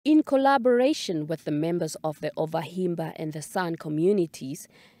In collaboration with the members of the Ovahimba and the San communities,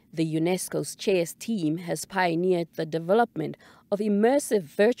 the UNESCO's CHAIRS team has pioneered the development of immersive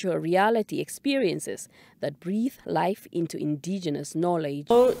virtual reality experiences that breathe life into indigenous knowledge.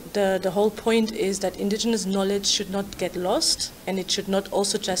 So the whole point is that indigenous knowledge should not get lost, and it should not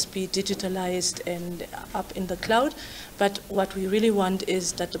also just be digitalized and up in the cloud, but what we really want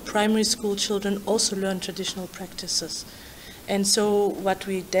is that the primary school children also learn traditional practices. And so what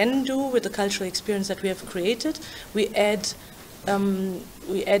we then do with the cultural experience that we have created, we add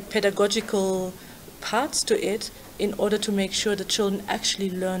pedagogical parts to it in order to make sure the children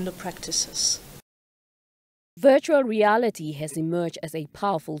actually learn the practices. Virtual reality has emerged as a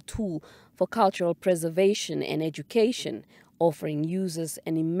powerful tool for cultural preservation and education, offering users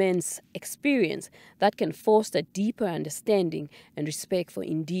an immense experience that can foster deeper understanding and respect for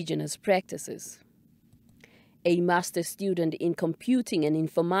indigenous practices. A master's student in computing and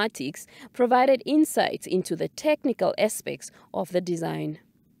informatics provided insights into the technical aspects of the design.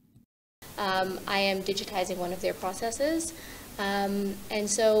 I am digitizing one of their processes, and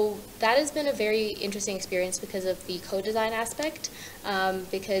so that has been a very interesting experience because of the co-design aspect,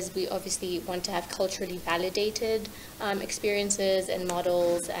 because we obviously want to have culturally validated experiences and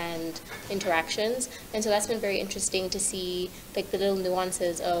models and interactions, and so that's been very interesting to see like the little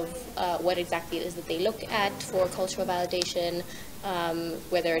nuances of what exactly it is that they look at for cultural validation,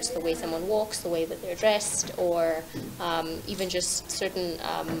 whether it's the way someone walks, the way that they're dressed, or even just certain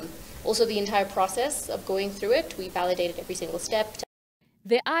also the entire process of going through it. We validated every single step.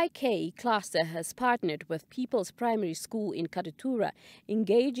 The IK cluster has partnered with People's Primary School in Katutura,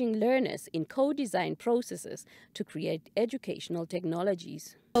 engaging learners in co-design processes to create educational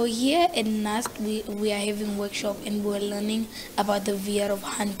technologies. So here at NUST, we are having workshop and we're learning about the VR of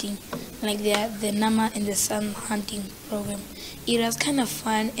hunting, like the Nama and the Sun hunting program. It was kind of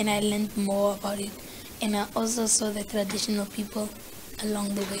fun and I learned more about it. And I also saw the traditional people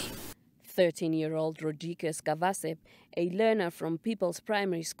along the way. 13-year-old Winschiers-Theophilus, a learner from People's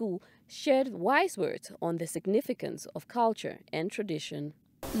Primary School, shared wise words on the significance of culture and tradition.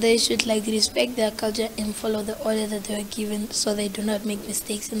 They should respect their culture and follow the order that they are given so they do not make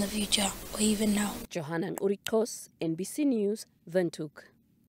mistakes in the future or even now. Johanna Urikos, NBC News, Windhoek.